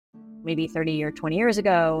Maybe 30 or 20 years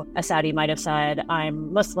ago, a Saudi might have said,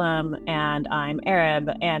 I'm Muslim and I'm Arab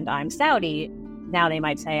and I'm Saudi. Now they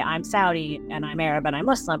might say, I'm Saudi and I'm Arab and I'm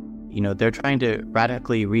Muslim. They're trying to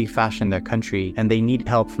radically refashion their country and they need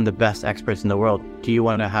help from the best experts in the world. Do you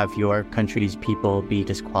want to have your country's people be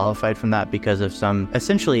disqualified from that because of some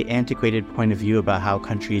essentially antiquated point of view about how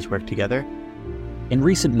countries work together? In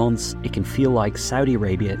recent months, it can feel like Saudi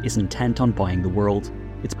Arabia is intent on buying the world.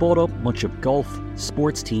 It's bought up much of golf,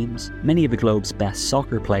 sports teams, many of the globe's best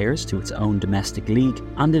soccer players to its own domestic league,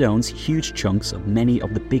 and it owns huge chunks of many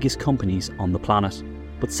of the biggest companies on the planet.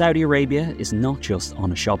 But Saudi Arabia is not just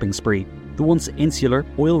on a shopping spree. The once insular,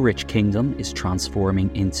 oil-rich kingdom is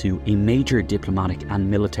transforming into a major diplomatic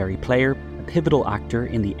and military player, a pivotal actor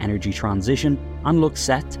in the energy transition, and looks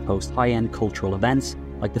set to host high-end cultural events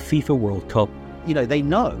like the FIFA World Cup. They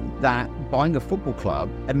know that buying a football club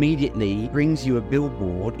immediately brings you a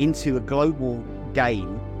billboard into a global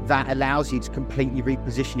game that allows you to completely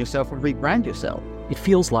reposition yourself and rebrand yourself. It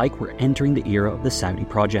feels like we're entering the era of the Saudi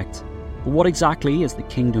project. But what exactly is the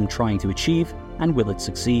kingdom trying to achieve, and will it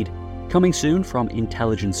succeed? Coming soon from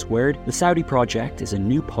Intelligence Squared, the Saudi Project is a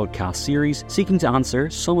new podcast series seeking to answer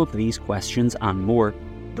some of these questions and more.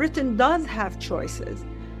 Britain does have choices.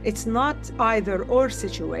 It's not either or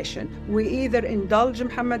situation. We either indulge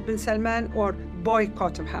Mohammed bin Salman or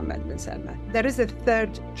boycott Mohammed bin Salman. There is a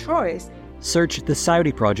third choice. Search The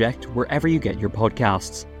Saudi Project wherever you get your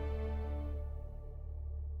podcasts.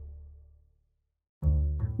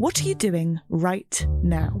 What are you doing right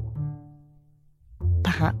now?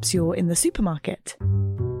 Perhaps you're in the supermarket.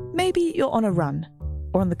 Maybe you're on a run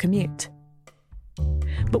or on the commute.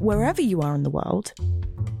 But wherever you are in the world,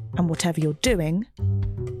 and whatever you're doing,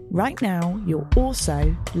 right now you're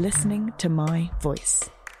also listening to my voice.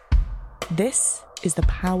 This is the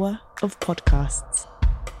power of podcasts.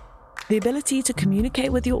 The ability to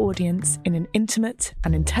communicate with your audience in an intimate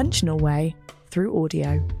and intentional way through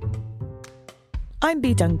audio. I'm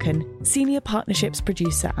Bea Duncan, Senior Partnerships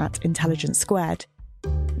Producer at Intelligence Squared.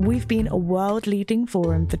 We've been a world-leading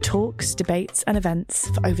forum for talks, debates and events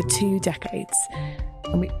for over 2 decades.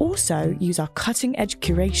 And we also use our cutting-edge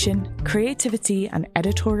curation, creativity and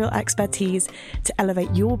editorial expertise to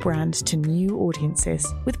elevate your brand to new audiences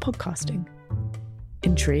with podcasting.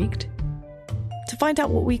 Intrigued? To find out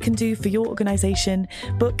what we can do for your organisation,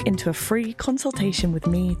 book into a free consultation with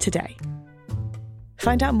me today.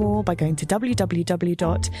 Find out more by going to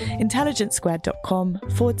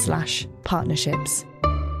www.intelligencesquared.com/partnerships.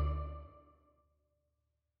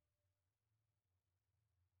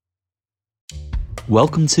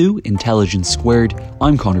 Welcome to Intelligence Squared.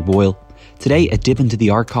 I'm Connor Boyle. Today, a dip into the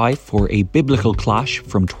archive for a biblical clash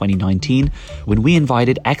from 2019 when we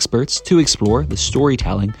invited experts to explore the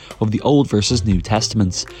storytelling of the Old versus New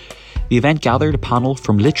Testaments. The event gathered a panel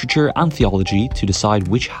from literature and theology to decide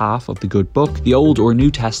which half of the good book, the Old or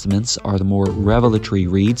New Testaments, are the more revelatory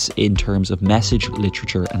reads in terms of message,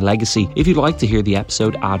 literature and legacy. If you'd like to hear the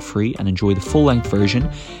episode ad-free and enjoy the full-length version,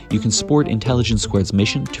 you can support Intelligence Squared's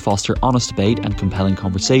mission to foster honest debate and compelling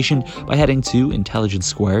conversation by heading to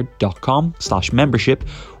intelligencesquared.com/membership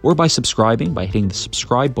or by subscribing by hitting the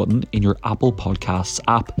subscribe button in your Apple Podcasts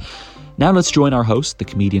app. Now let's join our host, the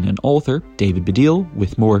comedian and author, David Baddiel,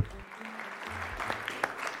 with more.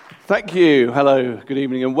 Thank you. Hello, good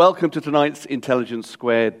evening, and welcome to tonight's Intelligence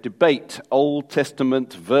Squared debate. Old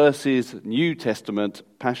Testament versus New Testament,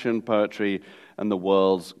 passion, poetry, and the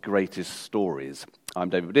world's greatest stories. I'm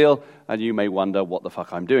David Baddiel, and you may wonder what the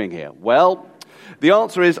fuck I'm doing here. Well, the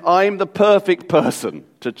answer is I'm the perfect person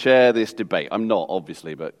to chair this debate. I'm not,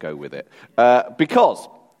 obviously, but go with it. Because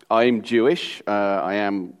I'm Jewish. I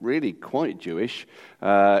am really quite Jewish.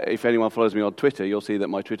 If anyone follows me on Twitter, you'll see that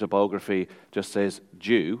my Twitter biography just says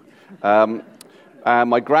Jew.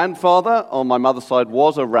 My grandfather on my mother's side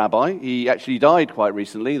was a rabbi. He actually died quite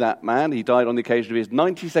recently, that man. He died on the occasion of his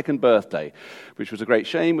 92nd birthday, which was a great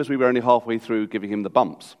shame as we were only halfway through giving him the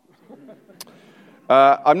bumps.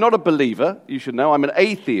 I'm not a believer, you should know. I'm an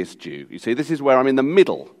atheist Jew. You see, this is where I'm in the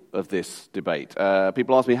middle of this debate.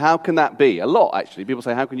 People ask me, how can that be? A lot, actually. People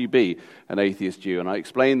say, how can you be an atheist Jew? And I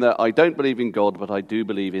explain that I don't believe in God, but I do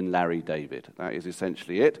believe in Larry David. That is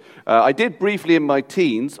essentially it. I did briefly in my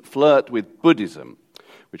teens flirt with Buddhism,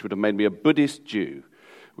 which would have made me a Buddhist Jew,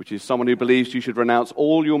 which is someone who believes you should renounce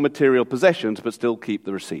all your material possessions but still keep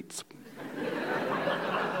the receipts.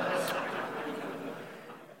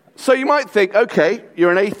 So you might think, okay,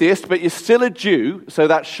 you're an atheist, but you're still a Jew, so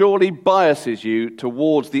that surely biases you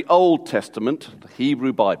towards the Old Testament, the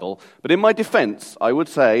Hebrew Bible. But in my defense, I would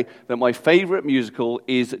say that my favorite musical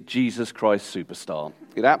is Jesus Christ Superstar.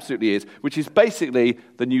 It absolutely is, which is basically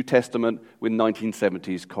the New Testament with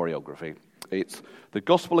 1970s choreography. It's the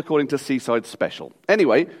Gospel According to Seaside Special.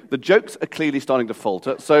 Anyway, the jokes are clearly starting to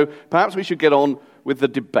falter, so perhaps we should get on with the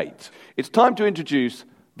debate. It's time to introduce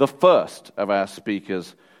the first of our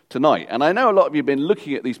speakers tonight. And I know a lot of you have been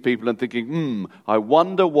looking at these people and thinking, I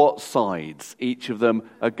wonder what sides each of them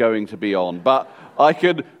are going to be on. But I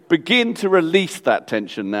could begin to release that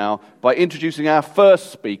tension now by introducing our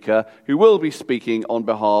first speaker, who will be speaking on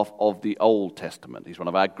behalf of the Old Testament. He's one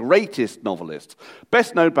of our greatest novelists,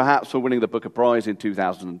 best known perhaps for winning the Booker Prize in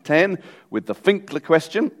 2010 with The Finkler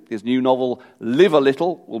Question. His new novel, Live a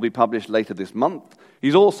Little, will be published later this month.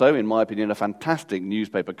 He's also, in my opinion, a fantastic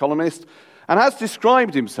newspaper columnist and has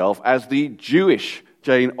described himself as the Jewish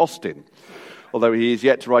Jane Austen, although he is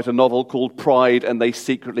yet to write a novel called Pride and They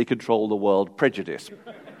Secretly Control the World Prejudice.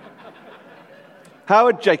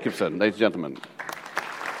 Howard Jacobson, ladies and gentlemen.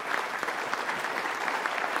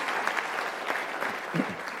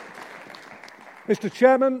 Mr.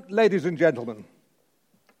 Chairman, ladies and gentlemen,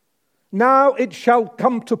 now it shall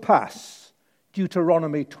come to pass,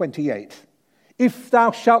 Deuteronomy 28, if thou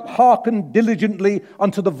shalt hearken diligently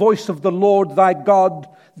unto the voice of the Lord thy God,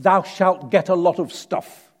 thou shalt get a lot of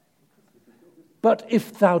stuff. But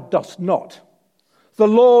if thou dost not, the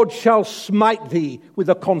Lord shall smite thee with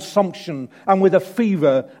a consumption and with a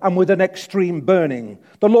fever and with an extreme burning.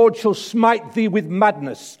 The Lord shall smite thee with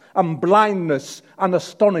madness and blindness and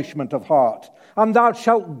astonishment of heart. And thou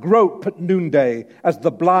shalt grope at noonday as the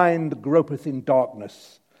blind gropeth in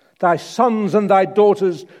darkness. Thy sons and thy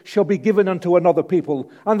daughters shall be given unto another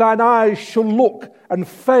people, and thine eyes shall look and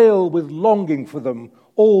fail with longing for them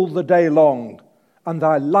all the day long, and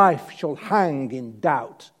thy life shall hang in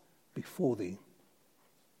doubt before thee.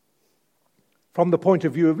 From the point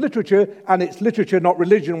of view of literature, and it's literature, not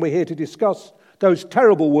religion, we're here to discuss, those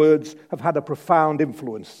terrible words have had a profound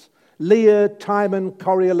influence. Lear, Timon,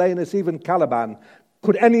 Coriolanus, even Caliban,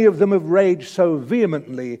 could any of them have raged so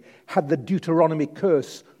vehemently had the Deuteronomy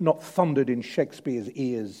curse not thundered in Shakespeare's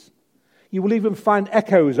ears? You will even find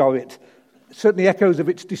echoes of it, certainly echoes of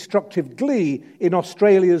its destructive glee, in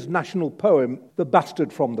Australia's national poem, The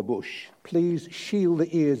Bastard from the Bush. Please shield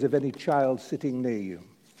the ears of any child sitting near you.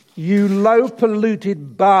 You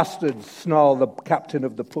low-polluted bastards, snarled the captain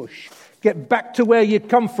of the push. Get back to where you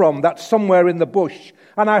come from, that's somewhere in the bush.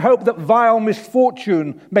 And I hope that vile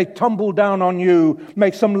misfortune may tumble down on you,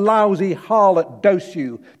 may some lousy harlot dose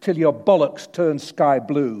you till your bollocks turn sky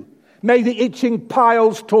blue. May the itching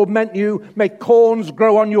piles torment you, may corns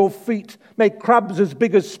grow on your feet, may crabs as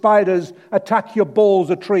big as spiders attack your balls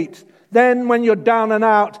a treat. Then, when you're down and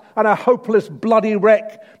out and a hopeless bloody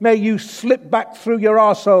wreck, may you slip back through your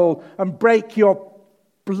arsehole and break your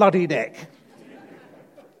bloody neck.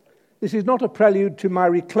 This is not a prelude to my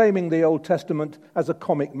reclaiming the Old Testament as a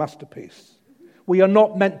comic masterpiece. We are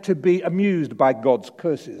not meant to be amused by God's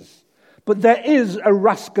curses. But there is a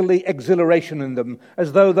rascally exhilaration in them,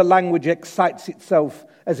 as though the language excites itself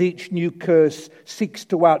as each new curse seeks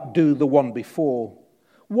to outdo the one before.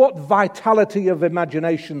 What vitality of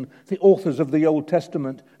imagination the authors of the Old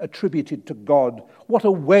Testament attributed to God. What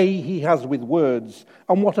a way he has with words,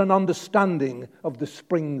 and what an understanding of the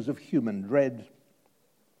springs of human dread.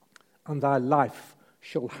 And thy life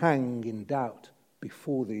shall hang in doubt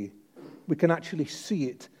before thee. We can actually see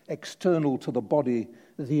it external to the body,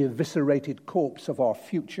 the eviscerated corpse of our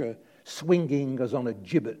future, swinging as on a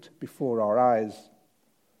gibbet before our eyes.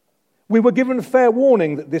 We were given fair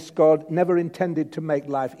warning that this God never intended to make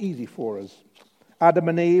life easy for us. Adam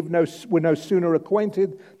and Eve were no sooner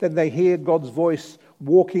acquainted than they hear God's voice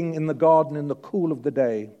walking in the garden in the cool of the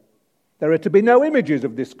day. There are to be no images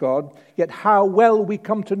of this God, yet how well we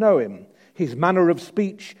come to know him. His manner of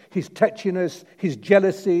speech, his tetchiness, his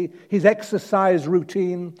jealousy, his exercise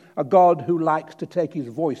routine. A God who likes to take his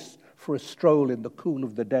voice for a stroll in the cool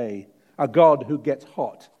of the day. A God who gets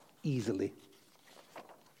hot easily.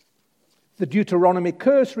 The Deuteronomy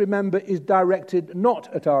curse, remember, is directed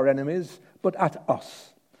not at our enemies, but at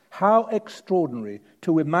us. How extraordinary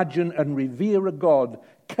to imagine and revere a God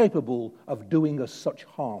capable of doing us such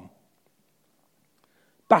harm.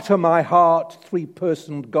 Batter my heart,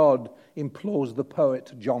 three-personed God, implores the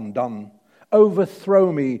poet John Donne.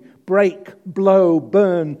 Overthrow me, break, blow,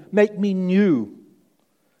 burn, make me new.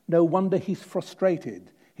 No wonder he's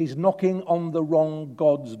frustrated. He's knocking on the wrong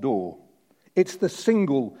God's door. It's the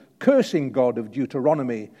single, cursing God of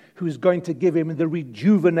Deuteronomy who is going to give him the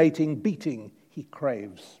rejuvenating beating he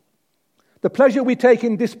craves. The pleasure we take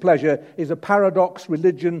in displeasure is a paradox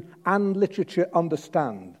religion and literature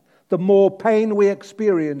understand. The more pain we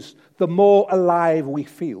experience, the more alive we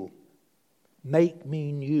feel. Make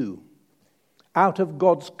me new. Out of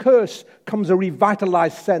God's curse comes a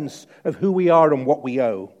revitalized sense of who we are and what we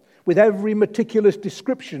owe. With every meticulous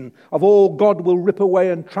description of all God will rip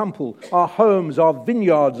away and trample, our homes, our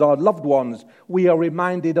vineyards, our loved ones, we are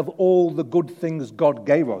reminded of all the good things God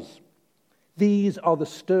gave us. These are the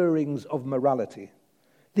stirrings of morality.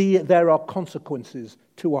 There are consequences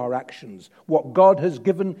to our actions. What God has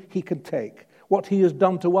given, he can take. What he has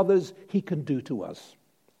done to others, he can do to us.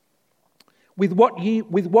 With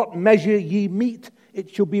what measure ye meet,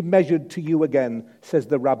 it shall be measured to you again, says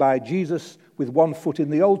the Rabbi Jesus, with one foot in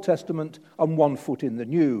the Old Testament and one foot in the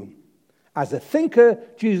New. As a thinker,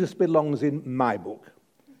 Jesus belongs in my book.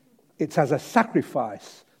 It's as a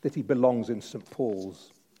sacrifice that he belongs in St.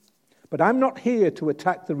 Paul's. But I'm not here to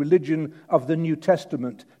attack the religion of the New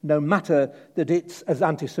Testament, no matter that it's as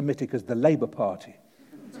anti-Semitic as the Labour Party.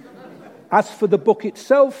 As for the book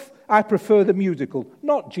itself, I prefer the musical,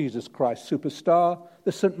 not Jesus Christ Superstar,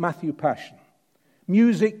 the St. Matthew Passion.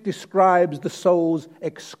 Music describes the soul's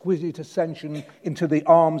exquisite ascension into the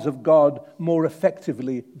arms of God more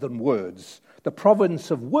effectively than words. The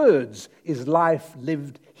province of words is life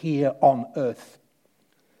lived here on earth.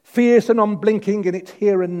 Fierce and unblinking in its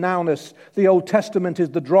here and nowness, the Old Testament is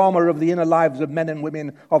the drama of the inner lives of men and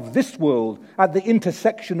women of this world at the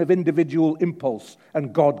intersection of individual impulse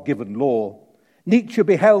and God-given law. Nietzsche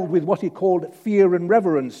beheld with what he called fear and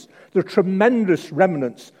reverence the tremendous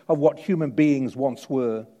remnants of what human beings once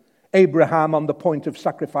were. Abraham on the point of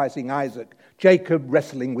sacrificing Isaac, Jacob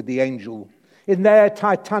wrestling with the angel. In their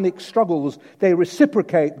titanic struggles, they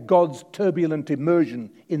reciprocate God's turbulent immersion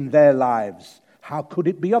in their lives. How could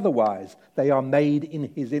it be otherwise? They are made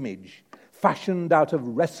in his image, fashioned out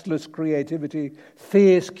of restless creativity,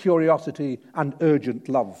 fierce curiosity, and urgent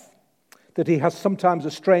love. That he has sometimes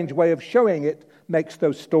a strange way of showing it makes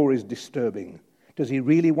those stories disturbing. Does he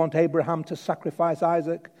really want Abraham to sacrifice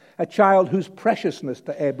Isaac? A child whose preciousness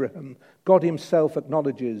to Abraham God himself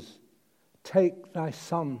acknowledges. Take thy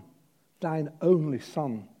son, thine only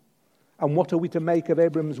son. And what are we to make of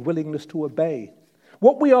Abraham's willingness to obey?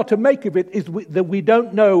 What we are to make of it is that we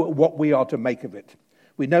don't know what we are to make of it.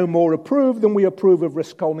 We no more approve than we approve of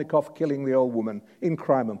Raskolnikov killing the old woman in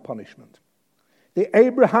Crime and Punishment. The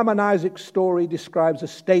Abraham and Isaac story describes a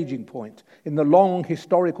staging point in the long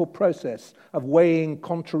historical process of weighing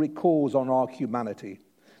contrary cause on our humanity.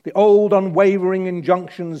 The old unwavering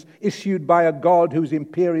injunctions issued by a God whose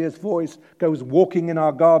imperious voice goes walking in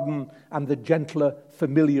our garden, and the gentler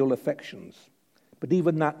familial affections. But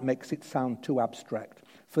even that makes it sound too abstract,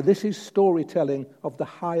 for this is storytelling of the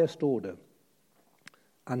highest order.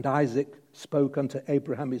 And Isaac spoke unto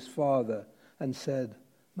Abraham his father and said,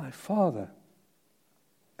 My father.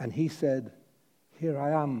 And he said, Here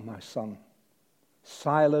I am, my son.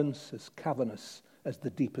 Silence as cavernous as the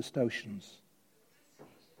deepest oceans.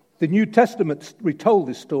 The New Testament retold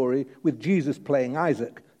this story with Jesus playing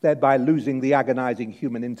Isaac, thereby losing the agonizing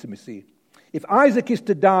human intimacy. If Isaac is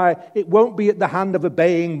to die, it won't be at the hand of a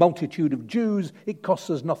baying multitude of Jews. It costs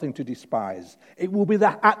us nothing to despise. It will be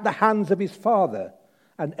at the hands of his father.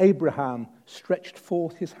 And Abraham stretched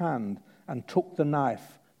forth his hand and took the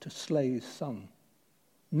knife to slay his son.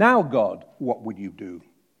 Now, God, what would you do?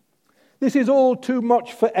 This is all too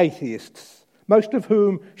much for atheists, most of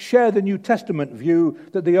whom share the New Testament view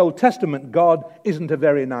that the Old Testament God isn't a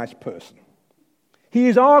very nice person. He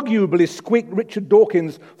is arguably, squeaked Richard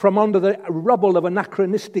Dawkins from under the rubble of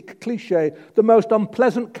anachronistic cliché, the most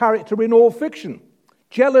unpleasant character in all fiction.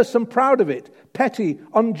 Jealous and proud of it, petty,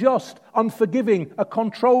 unjust, unforgiving, a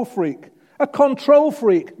control freak. A control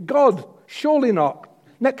freak, God, surely not.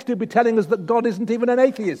 Next he'll be telling us that God isn't even an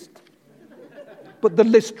atheist. But the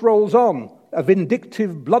list rolls on. A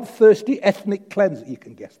vindictive, bloodthirsty ethnic cleanser. You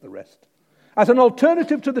can guess the rest. As an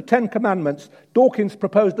alternative to the 10 Commandments, Dawkins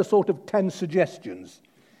proposed a sort of 10 suggestions.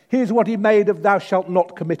 Here's what he made of thou shalt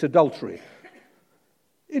not commit adultery.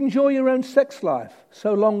 Enjoy your own sex life,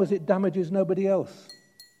 so long as it damages nobody else.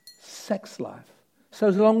 Sex life, so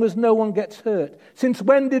long as no one gets hurt. Since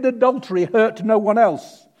when did adultery hurt no one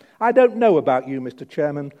else? I don't know about you, Mr.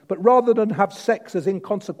 Chairman, but rather than have sex as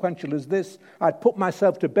inconsequential as this, I'd put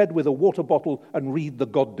myself to bed with a water bottle and read The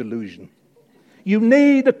God Delusion. You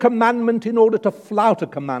need a commandment in order to flout a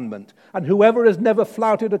commandment, and whoever has never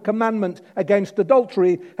flouted a commandment against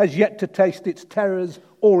adultery has yet to taste its terrors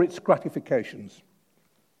or its gratifications.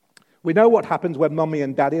 We know what happens when Mummy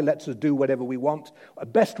and Daddy lets us do whatever we want.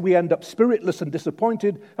 At best, we end up spiritless and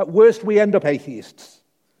disappointed. At worst, we end up atheists.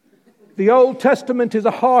 The Old Testament is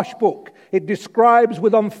a harsh book. It describes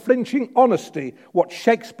with unflinching honesty what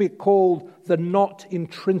Shakespeare called the knot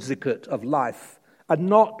intrinsicate of life, a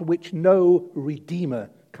knot which no redeemer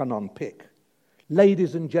can unpick.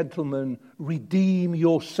 Ladies and gentlemen, redeem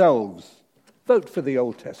yourselves. Vote for the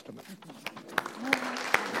Old Testament.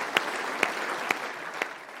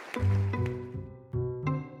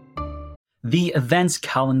 The events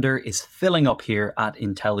calendar is filling up here at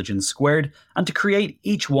Intelligence Squared, and to create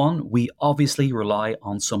each one, we obviously rely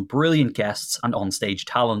on some brilliant guests and onstage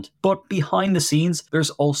talent. But behind the scenes, there's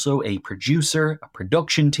also a producer, a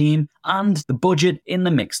production team, and the budget in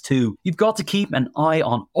the mix too. You've got to keep an eye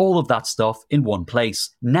on all of that stuff in one place.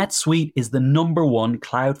 NetSuite is the #1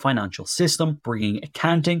 cloud financial system, bringing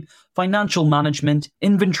accounting, financial management,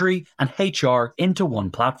 inventory, and HR into one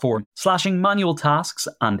platform, slashing manual tasks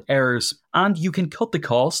and errors. And you can cut the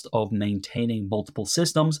cost of maintaining multiple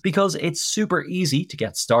systems because it's super easy to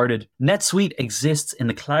get started. NetSuite exists in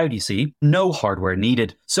the cloud, you see, no hardware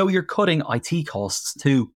needed, so you're cutting IT costs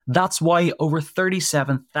too. That's why over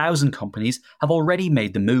 37,000 companies have already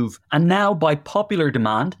made the move. And now, by popular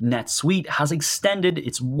demand, NetSuite has extended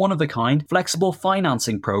its one-of-a-kind flexible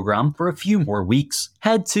financing program for a few more weeks.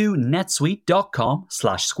 Head to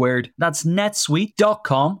netsuite.com/squared. That's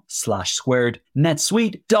netsuite.com/squared.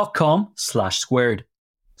 netsuite.com/squared.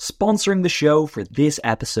 Sponsoring the show for this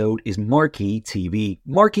episode is Marquee TV.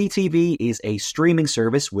 Marquee TV is a streaming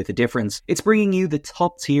service with a difference. It's bringing you the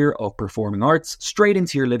top tier of performing arts straight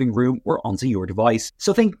into your living room or onto your device.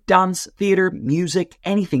 So think dance, theatre, music,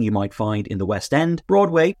 anything you might find in the West End,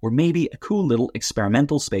 Broadway, or maybe a cool little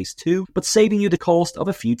experimental space too, but saving you the cost of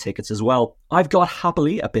a few tickets as well. I've got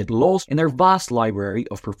happily a bit lost in their vast library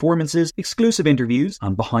of performances, exclusive interviews,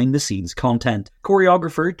 and behind-the-scenes content.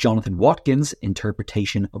 Choreographer Jonathan Watkins'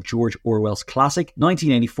 interpretation of George Orwell's classic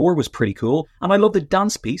 1984 was pretty cool, and I love the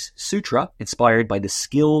dance piece Sutra, inspired by the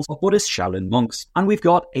skills of Buddhist Shaolin monks. And we've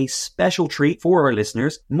got a special treat for our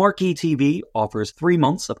listeners. Marquee TV offers 3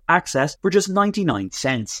 months of access for just 99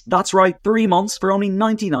 cents. That's right, 3 months for only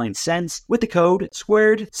 99 cents. With the code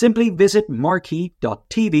SQUARED, simply visit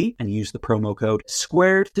marquee.tv and use the promo code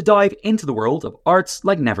SQUARED to dive into the world of arts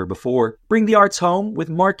like never before. Bring the arts home with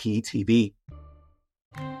Marquee TV.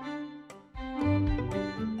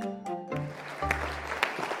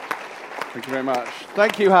 Thank you very much.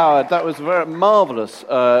 Thank you, Howard. That was a very marvellous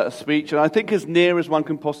speech, and I think as near as one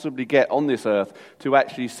can possibly get on this earth to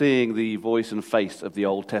actually seeing the voice and face of the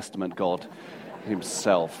Old Testament God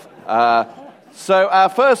himself. So our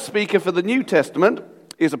first speaker for the New Testament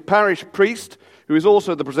is a parish priest who is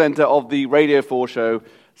also the presenter of the Radio 4 show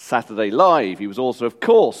Saturday Live. He was also, of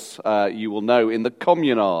course, you will know, in the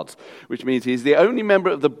Communards, which means he's the only member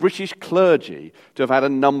of the British clergy to have had a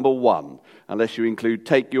 #1, unless you include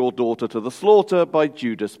Take Your Daughter to the Slaughter by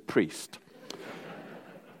Judas Priest.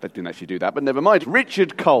 They didn't actually do that, but never mind.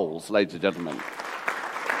 Richard Coles, ladies and gentlemen.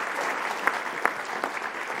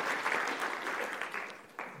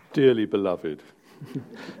 Dearly beloved,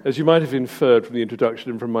 as you might have inferred from the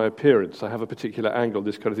introduction and from my appearance, I have a particular angle on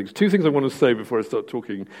this kind of thing. 2 things I want to say before I start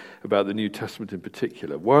talking about the New Testament in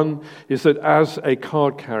particular. One is that as a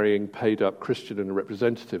card-carrying, paid-up Christian and a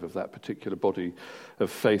representative of that particular body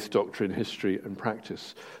of faith, doctrine, history, and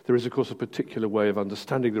practice, there is, of course, a particular way of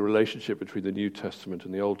understanding the relationship between the New Testament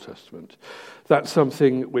and the Old Testament. That's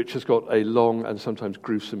something which has got a long and sometimes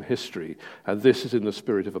gruesome history, and this is in the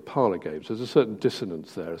spirit of a parlour game. So there's a certain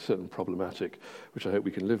dissonance there, a certain problematic, which I hope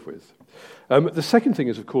we can live with. The second thing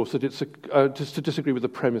is, of course, that it's just to disagree with the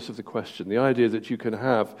premise of the question. The idea that you can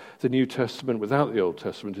have the New Testament without the Old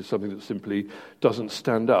Testament is something that simply doesn't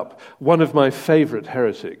stand up. One of my favourite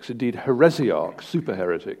heretics, indeed heresiarch, super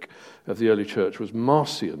heretic of the early church, was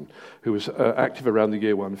Marcion, who was active around the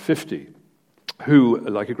year 150, who,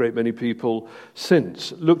 like a great many people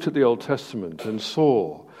since, looked at the Old Testament and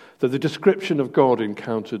saw that the description of God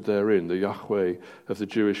encountered therein, the Yahweh of the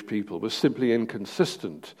Jewish people, was simply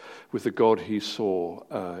inconsistent with the God he saw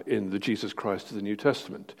in the Jesus Christ of the New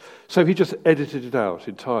Testament. So he just edited it out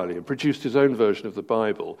entirely and produced his own version of the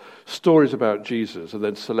Bible, stories about Jesus, and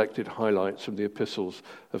then selected highlights from the epistles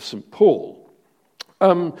of St. Paul.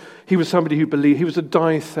 He was somebody who believed, he was a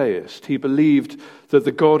ditheist. He believed that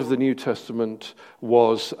the God of the New Testament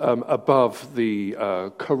was above the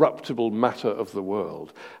corruptible matter of the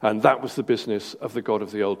world, and that was the business of the God of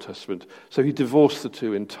the Old Testament. So he divorced the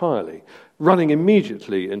two entirely, running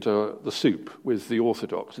immediately into the soup with the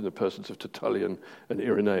Orthodox in the persons of Tertullian and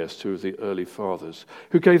Irenaeus, 2 of the early fathers,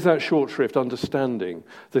 who gave that short shrift, understanding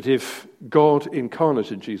that if God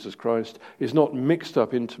incarnate in Jesus Christ is not mixed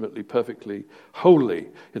up intimately, perfectly, wholly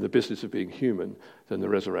in the business of being human, then the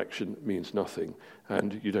resurrection means nothing,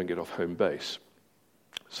 and you don't get off home base.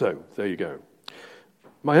 So, there you go.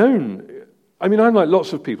 My own I mean, I'm like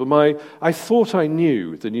lots of people. I thought I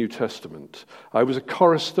knew the New Testament. I was a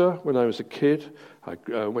chorister when I was a kid.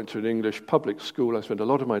 I went to an English public school. I spent a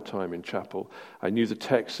lot of my time in chapel. I knew the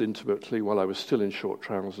texts intimately while I was still in short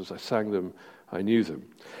trousers. I sang them. I knew them.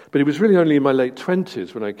 But it was really only in my late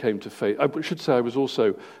 20s when I came to faith. I should say I was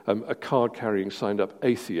also a card-carrying, signed-up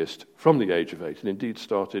atheist from the age of 8, and indeed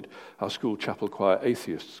started our school chapel choir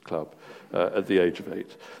Atheists Club at the age of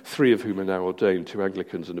 8, 3 of whom are now ordained, 2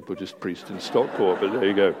 Anglicans and a Buddhist priest in Stockport, but there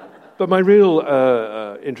you go. But my real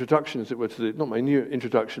introduction, as it were, to not my new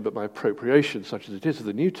introduction, but my appropriation, such as it is, of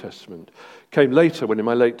the New Testament, came later, when in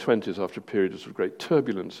my late 20s, after a period of great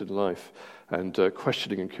turbulence in life and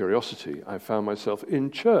questioning and curiosity, I found myself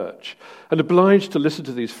in church and obliged to listen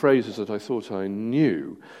to these phrases that I thought I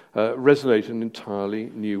knew resonate in an entirely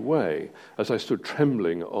new way as I stood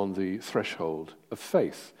trembling on the threshold of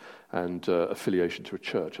faith and affiliation to a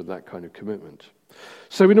church and that kind of commitment.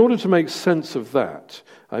 So in order to make sense of that,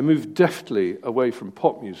 I moved deftly away from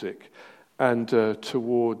pop music and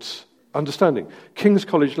towards understanding. King's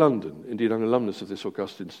College London, indeed I'm an alumnus of this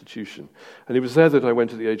august institution, and it was there that I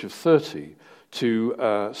went at the age of 30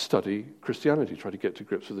 to study Christianity, try to get to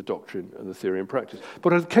grips with the doctrine and the theory and practice.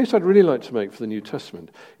 But the case I'd really like to make for the New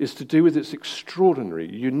Testament is to do with its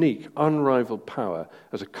extraordinary, unique, unrivaled power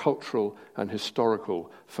as a cultural and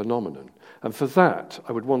historical phenomenon. And for that,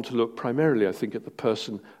 I would want to look primarily, I think, at the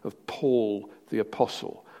person of Paul the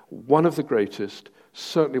Apostle, one of the greatest,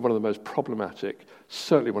 certainly one of the most problematic,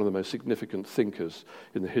 certainly one of the most significant thinkers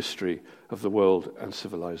in the history of the world and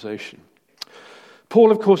civilization. Paul,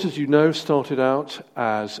 of course, as you know, started out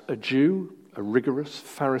as a Jew, a rigorous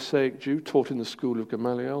Pharisaic Jew, taught in the school of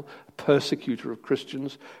Gamaliel, a persecutor of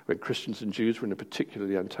Christians, when Christians and Jews were in a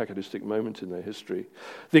particularly antagonistic moment in their history.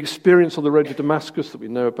 The experience on the road to Damascus that we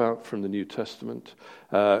know about from the New Testament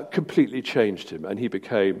completely changed him, and he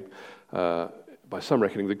became, by some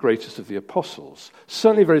reckoning, the greatest of the apostles.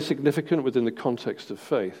 Certainly very significant within the context of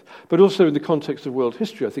faith, but also in the context of world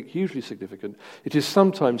history, I think hugely significant. It is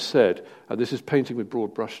sometimes said, and this is painting with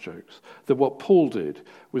broad brushstrokes, that what Paul did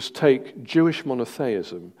was take Jewish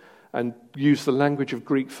monotheism and use the language of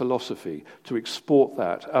Greek philosophy to export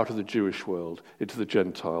that out of the Jewish world into the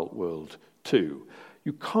Gentile world too.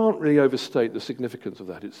 You can't really overstate the significance of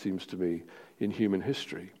that, it seems to me, in human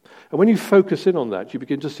history. And when you focus in on that, you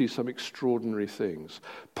begin to see some extraordinary things.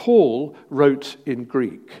 Paul wrote in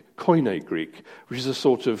Greek, Koine Greek, which is a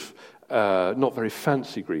sort of not very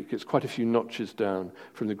fancy Greek. It's quite a few notches down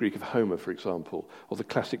from the Greek of Homer, for example, or the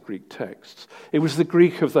classic Greek texts. It was the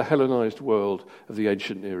Greek of the Hellenized world of the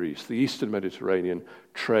ancient Near East, the Eastern Mediterranean,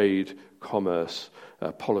 trade, commerce,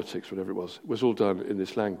 politics, whatever it was all done in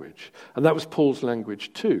this language. And that was Paul's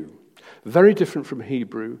language too. Very different from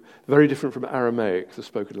Hebrew, very different from Aramaic, the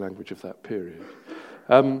spoken language of that period.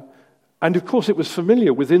 And of course it was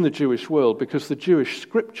familiar within the Jewish world because the Jewish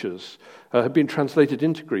scriptures had been translated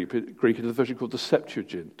into Greek into the version called the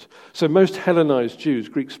Septuagint. So most Hellenized Jews,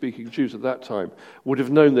 Greek-speaking Jews at that time, would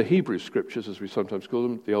have known the Hebrew scriptures, as we sometimes call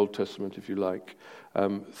them, the Old Testament if you like,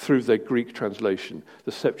 through their Greek translation,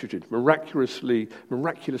 the Septuagint, miraculously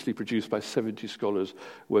produced by 70 scholars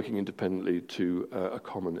working independently to a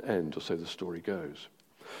common end, or so the story goes.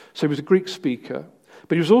 So he was a Greek speaker,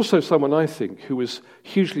 but he was also someone, I think, who was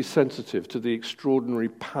hugely sensitive to the extraordinary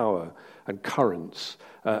power and currents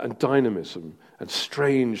and dynamism and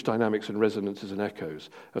strange dynamics and resonances and echoes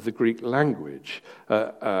of the Greek language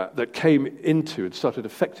that came into and started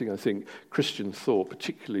affecting, I think, Christian thought,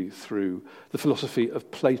 particularly through the philosophy of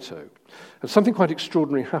Plato. And something quite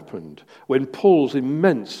extraordinary happened when Paul's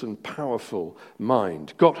immense and powerful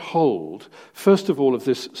mind got hold, first of all, of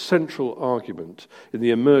this central argument in the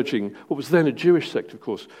emerging, what was then a Jewish sect, of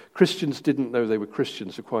course. Christians didn't know they were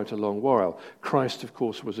Christians for quite a long while. Christ, of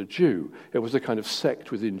course, was a Jew. It was a kind of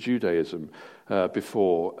sect within Judaism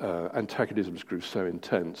before antagonisms grew so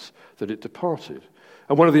intense that it departed.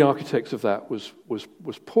 And one of the architects of that was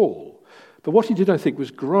Paul. But what he did, I think,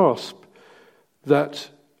 was grasp that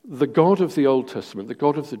the God of the Old Testament, the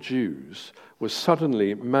God of the Jews, was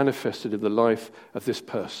suddenly manifested in the life of this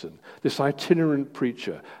person, this itinerant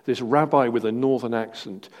preacher, this rabbi with a northern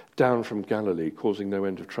accent down from Galilee, causing no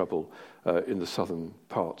end of trouble in the southern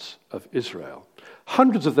parts of Israel.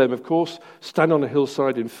 Hundreds of them, of course, stand on a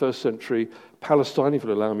hillside in first century Palestine, if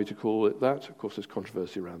you'll allow me to call it that. Of course, there's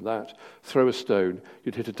controversy around that. Throw a stone,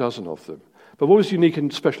 you'd hit a dozen of them. But what was unique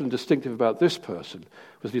and special and distinctive about this person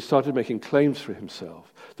was that he started making claims for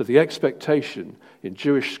himself, that the expectation in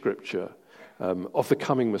Jewish scripture of the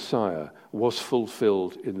coming Messiah was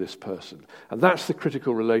fulfilled in this person. And that's the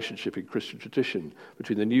critical relationship in Christian tradition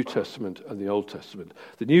between the New Testament and the Old Testament.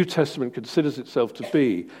 The New Testament considers itself to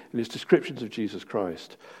be, in its descriptions of Jesus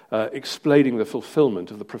Christ, explaining the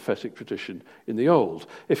fulfillment of the prophetic tradition in the Old.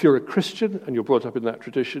 If you're a Christian and you're brought up in that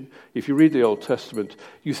tradition, if you read the Old Testament,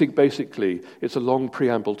 you think basically it's a long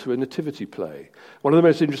preamble to a nativity play. One of the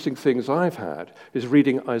most interesting things I've had is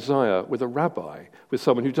reading Isaiah with a rabbi, with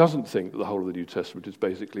someone who doesn't think that the whole of the New Testament is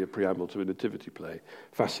basically a preamble to a nativity play.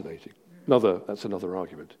 Fascinating. That's another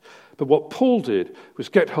argument. But what Paul did was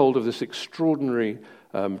get hold of this extraordinary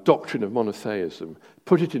doctrine of monotheism,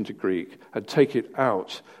 put it into Greek, and take it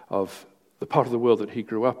out of the part of the world that he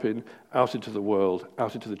grew up in, out into the world,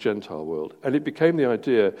 out into the Gentile world. And it became the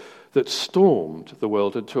idea that stormed the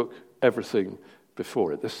world and took everything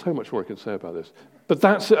before it. There's so much more I can say about this. But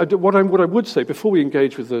that's what I would say, before we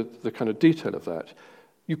engage with the kind of detail of that,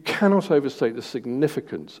 you cannot overstate the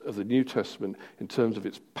significance of the New Testament in terms of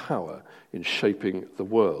its power in shaping the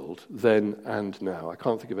world then and now. I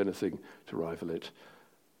can't think of anything to rival it.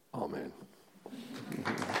 Amen.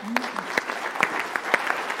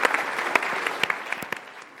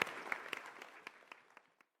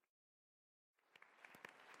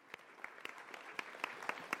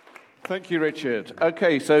 Thank you, Richard.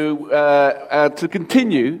 Okay, so to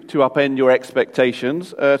continue to upend your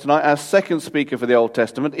expectations, tonight our second speaker for the Old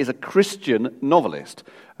Testament is a Christian novelist,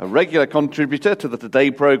 a regular contributor to the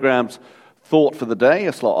Today programme's Thought for the Day,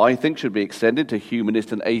 a slot I think should be extended to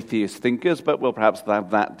humanist and atheist thinkers, but we'll perhaps have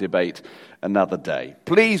that debate another day.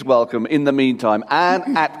 Please welcome, in the meantime,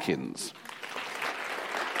 Anne Atkins.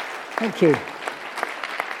 Thank you.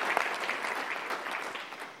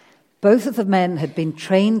 Both of the men had been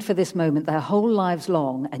trained for this moment their whole lives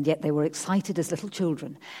long, and yet they were excited as little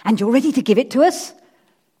children. And you're ready to give it to us?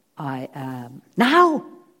 I am. Now?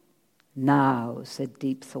 Now, said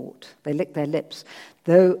Deep Thought. They licked their lips.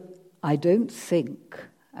 Though I don't think,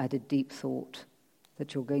 added Deep Thought,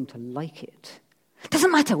 that you're going to like it.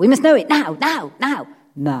 Doesn't matter, we must know it now.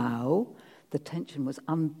 Now, the tension was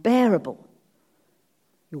unbearable.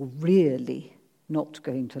 You're really not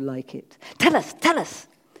going to like it. Tell us.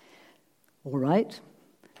 All right.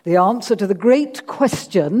 The answer to the great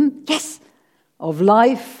question, yes, of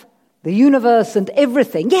life, the universe, and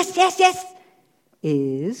everything, yes,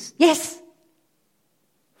 is, yes,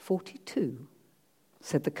 42,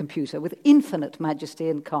 said the computer with infinite majesty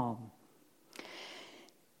and calm.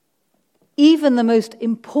 Even the most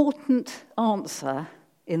important answer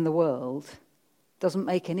in the world doesn't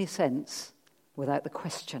make any sense without the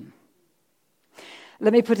question.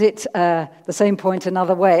 Let me put it the same point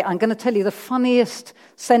another way. I'm going to tell you the funniest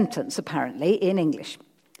sentence, apparently, in English.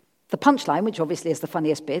 The punchline, which obviously is the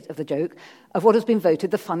funniest bit of the joke, of what has been voted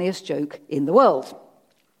the funniest joke in the world,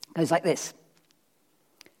 goes like this.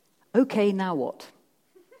 Okay, now what?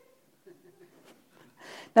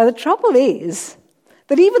 Now, the trouble is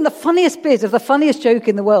that even the funniest bit of the funniest joke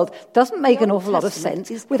in the world doesn't make an awful lot of sense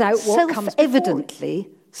without what comes evidently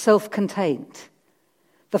self-contained.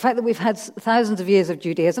 The fact that we've had thousands of years of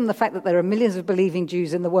Judaism, the fact that there are millions of believing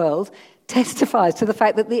Jews in the world, testifies to the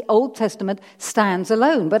fact that the Old Testament stands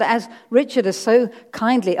alone. But as Richard has so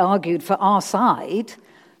kindly argued for our side,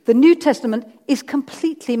 the New Testament is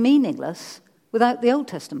completely meaningless without the Old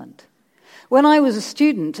Testament. When I was a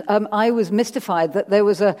student, I was mystified that there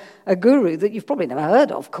was a guru that you've probably never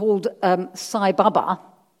heard of called Sai Baba,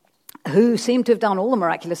 who seemed to have done all the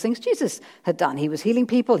miraculous things Jesus had done. He was healing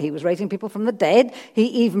people, he was raising people from the dead, he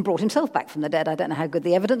even brought himself back from the dead. I don't know how good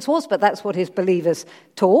the evidence was, but that's what his believers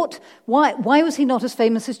taught. Why was he not as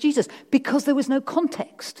famous as Jesus? Because there was no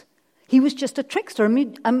context. He was just a trickster,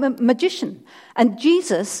 a magician. And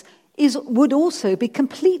Jesus would also be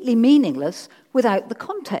completely meaningless without the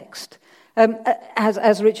context.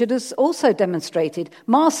 As Richard has also demonstrated,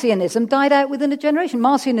 Marcionism died out within a generation.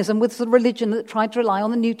 Marcionism was the religion that tried to rely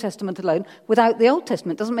on the New Testament alone without the Old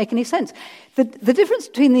Testament. Doesn't make any sense. The difference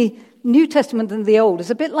between the New Testament and the Old is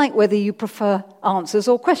a bit like whether you prefer answers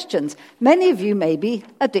or questions. Many of you may be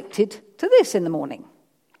addicted to this in the morning.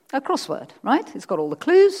 A crossword, right? It's got all the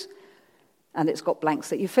clues and it's got blanks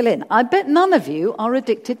that you fill in. I bet none of you are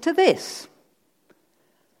addicted to this.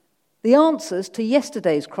 The answers to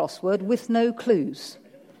yesterday's crossword with no clues.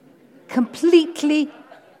 Completely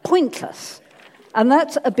pointless. And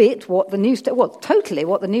that's a bit what totally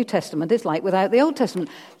what the New Testament is like without the Old Testament.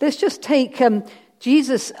 Let's just take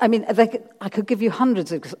Jesus. I mean, I could give you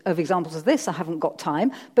hundreds of examples of this. I haven't got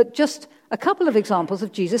time. But just a couple of examples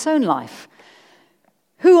of Jesus' own life.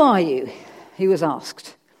 Who are you? He was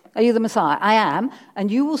asked. Are you the Messiah? I am,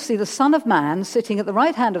 and you will see the Son of Man sitting at the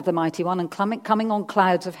right hand of the Mighty One and coming on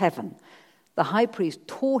clouds of heaven. The high priest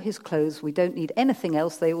tore his clothes. We don't need anything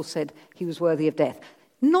else. They all said he was worthy of death.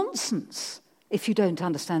 Nonsense. If you don't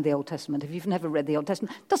understand the Old Testament, if you've never read the Old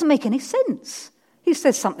Testament, it doesn't make any sense. He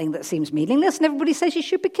says something that seems meaningless, and everybody says he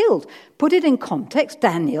should be killed. Put it in context.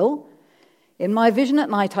 Daniel, in my vision at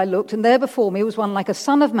night I looked, and there before me was one like a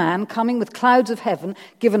son of man coming with clouds of heaven,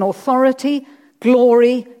 given authority,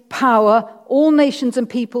 glory, power. All nations and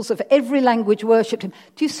peoples of every language worshipped him.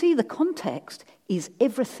 Do you see the context is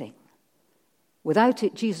everything? Without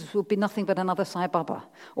it, Jesus would be nothing but another Sai Baba.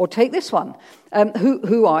 Or take this one.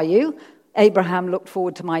 Who are you? Abraham looked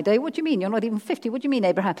forward to my day. What do you mean? You're not even 50. What do you mean,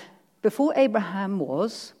 Abraham? Before Abraham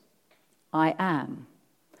was, I am.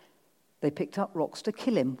 They picked up rocks to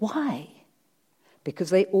kill him. Why? Because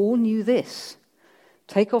they all knew this.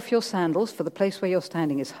 Take off your sandals, for the place where you're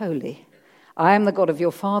standing is holy. I am the God of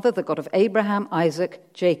your father, the God of Abraham,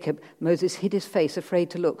 Isaac, Jacob. Moses hid his face, afraid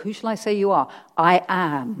to look. Who shall I say you are? I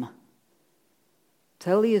am.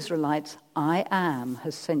 Tell the Israelites, I am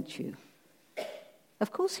has sent you.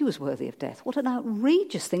 Of course he was worthy of death. What an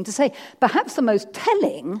outrageous thing to say. Perhaps the most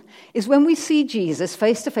telling is when we see Jesus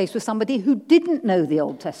face to face with somebody who didn't know the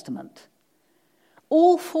Old Testament.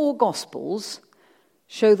 All four Gospels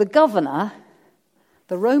show the governor,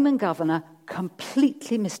 the Roman governor,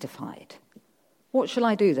 completely mystified. What shall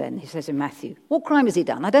I do then, he says in Matthew. What crime has he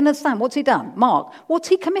done? I don't understand. What's he done? Mark, what's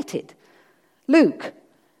he committed? Luke,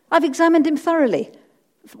 I've examined him thoroughly.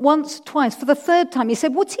 Once, twice, for the third time, he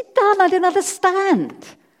said, what's he done? I don't understand.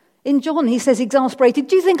 In John, he says, exasperated,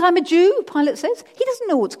 do you think I'm a Jew? Pilate says. He doesn't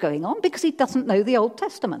know what's going on because he doesn't know the Old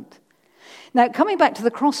Testament. Now, coming back to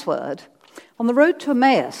the crossword, on the road to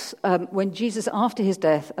Emmaus, when Jesus, after his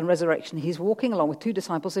death and resurrection, he's walking along with two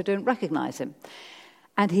disciples who don't recognize him.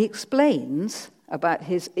 And he explains about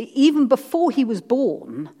even before he was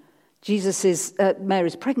born,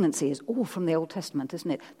 Mary's pregnancy is all from the Old Testament, isn't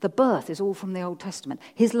it? The birth is all from the Old Testament.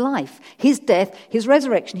 His life, his death, his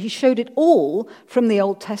resurrection, he showed it all from the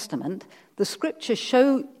Old Testament. The scriptures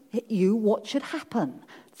show you what should happen.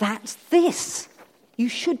 That's this. You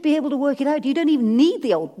should be able to work it out. You don't even need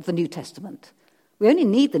the New Testament. We only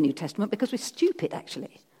need the New Testament because we're stupid,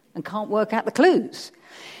 actually, and can't work out the clues.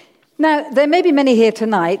 Now, there may be many here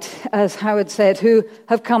tonight, as Howard said, who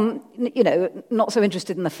have come, not so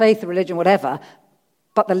interested in the faith, the religion, whatever,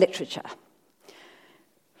 but the literature.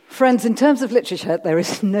 Friends, in terms of literature, there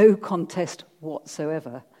is no contest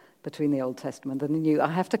whatsoever between the Old Testament and the New. I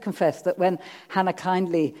have to confess that when Hannah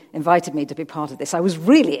kindly invited me to be part of this, I was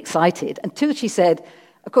really excited until she said,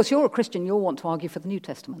 of course, you're a Christian, you'll want to argue for the New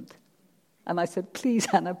Testament. And I said, please,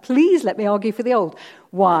 Hannah, please let me argue for the Old.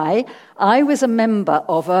 Why? I was a member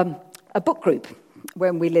of a book group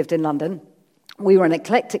when we lived in London. We were an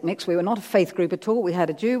eclectic mix. We were not a faith group at all. We had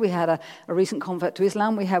a Jew. We had a recent convert to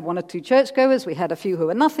Islam. We had one or two churchgoers. We had a few who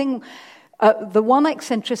were nothing. The one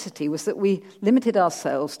eccentricity was that we limited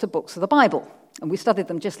ourselves to books of the Bible. And we studied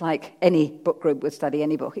them just like any book group would study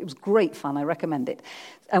any book. It was great fun. I recommend it.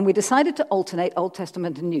 And we decided to alternate Old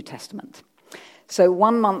Testament and New Testament. So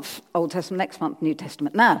 1 month Old Testament, next month New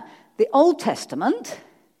Testament. Now, the Old Testament,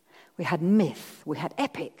 we had myth, we had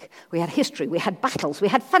epic, we had history, we had battles, we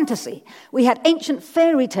had fantasy, we had ancient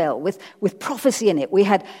fairy tale with prophecy in it, we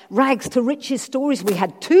had rags to riches stories, we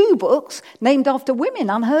had 2 books named after women,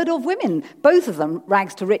 unheard of women, both of them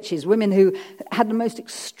rags to riches, women who had the most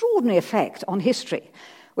extraordinary effect on history.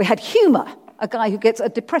 We had humour. A guy who gets a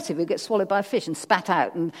depressive, who gets swallowed by a fish and spat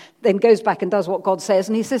out and then goes back and does what God says.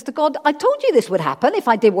 And he says to God, I told you this would happen. If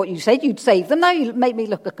I did what you said, you'd save them. Now you make me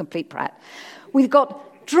look a complete prat. We've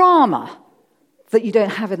got drama that you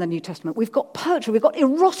don't have in the New Testament. We've got poetry. We've got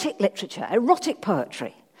erotic literature, erotic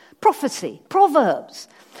poetry, prophecy, proverbs.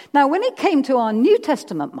 Now, when it came to our New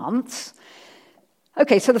Testament months,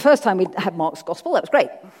 okay, so the first time we had Mark's Gospel, that was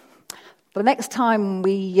great. The next time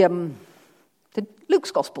we did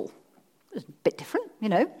Luke's Gospel. It was a bit different,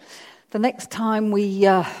 The next time should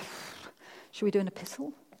we do an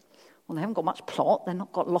epistle? Well, they haven't got much plot. They've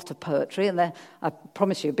not got a lot of poetry. And they're, I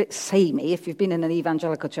promise you, a bit samey. If you've been in an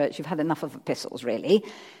evangelical church, you've had enough of epistles, really.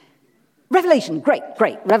 Revelation, great,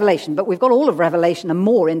 Revelation. But we've got all of Revelation and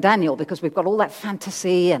more in Daniel because we've got all that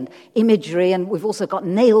fantasy and imagery. And we've also got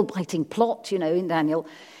nail-biting plot, in Daniel.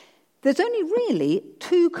 There's only really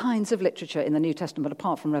 2 kinds of literature in the New Testament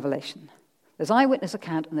apart from Revelation. There's eyewitness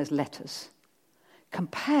account and there's letters.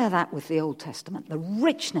 Compare that with the Old Testament, the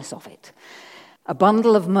richness of it. A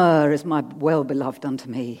bundle of myrrh is my well-beloved unto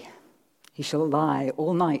me. He shall lie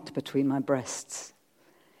all night between my breasts.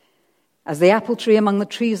 As the apple tree among the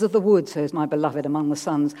trees of the wood, so is my beloved among the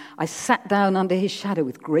sons. I sat down under his shadow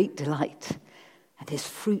with great delight, and his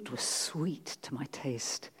fruit was sweet to my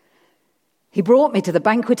taste. He brought me to the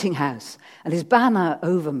banqueting house, and his banner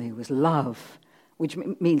over me was love, which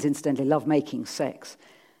means, incidentally, love-making sex.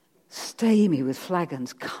 Stay me with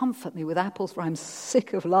flagons, comfort me with apples, for I'm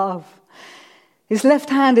sick of love. His left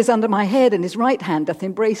hand is under my head, and his right hand doth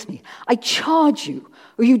embrace me. I charge you,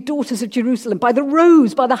 O you daughters of Jerusalem, by the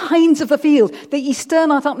roes, by the hinds of the field, that ye stir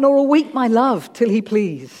not up nor awake my love till he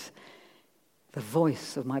please. The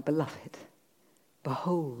voice of my beloved,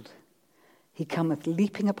 behold, he cometh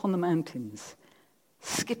leaping upon the mountains,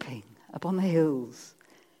 skipping upon the hills.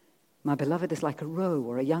 My beloved is like a roe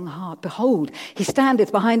or a young hart. Behold, he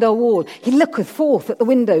standeth behind our wall. He looketh forth at the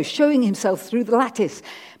window, showing himself through the lattice.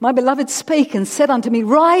 My beloved spake and said unto me,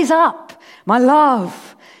 Rise up, my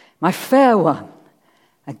love, my fair one,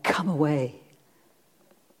 and come away.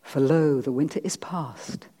 For lo, the winter is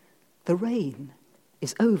past, the rain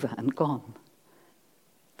is over and gone.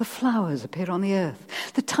 The flowers appear on the earth.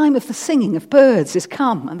 The time of the singing of birds is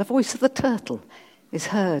come, and the voice of the turtle is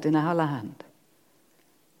heard in our land.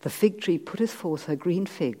 The fig tree putteth forth her green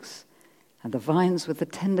figs, and the vines with the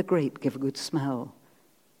tender grape give a good smell.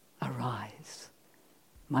 Arise,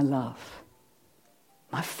 my love,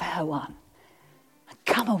 my fair one, and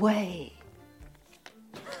come away.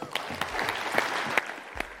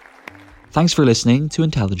 Thanks for listening to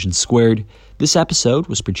Intelligence Squared. This episode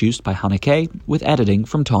was produced by Hannah Kay with editing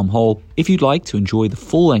from Tom Hall. If you'd like to enjoy the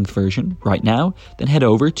full-length version right now, then head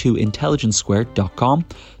over to intelligencesquared.com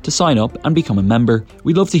to sign up and become a member.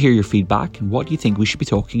 We'd love to hear your feedback and what you think we should be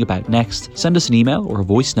talking about next. Send us an email or a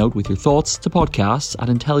voice note with your thoughts to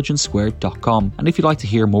podcasts@intelligencesquared.com. And if you'd like to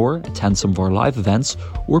hear more, attend some of our live events,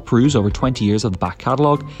 or peruse over 20 years of the back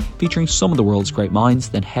catalogue featuring some of the world's great minds,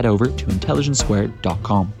 then head over to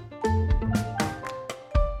intelligencesquared.com.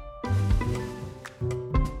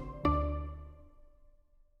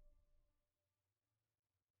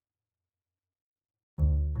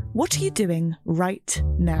 What are you doing right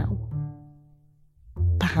now?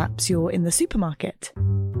 Perhaps you're in the supermarket.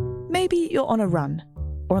 Maybe you're on a run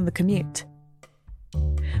or on the commute.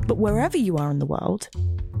 But wherever you are in the world,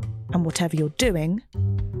 and whatever you're doing,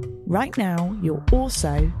 right now you're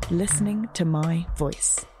also listening to my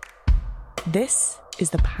voice. This is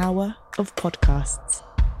the power of podcasts.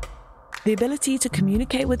 The ability to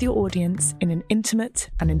communicate with your audience in an intimate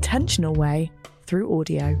and intentional way through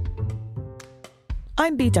audio.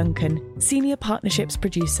 I'm Bea Duncan, Senior Partnerships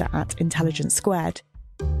Producer at Intelligence Squared.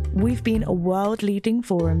 We've been a world-leading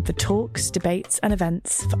forum for talks, debates and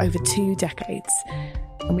events for over 2 decades.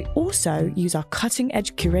 And we also use our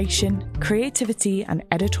cutting-edge curation, creativity and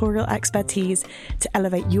editorial expertise to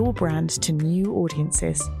elevate your brand to new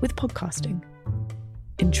audiences with podcasting.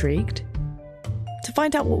 Intrigued? To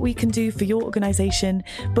find out what we can do for your organisation,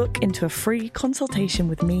 book into a free consultation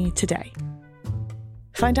with me today.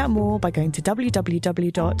 Find out more by going to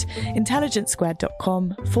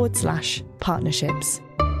www.intelligencesquared.com/partnerships.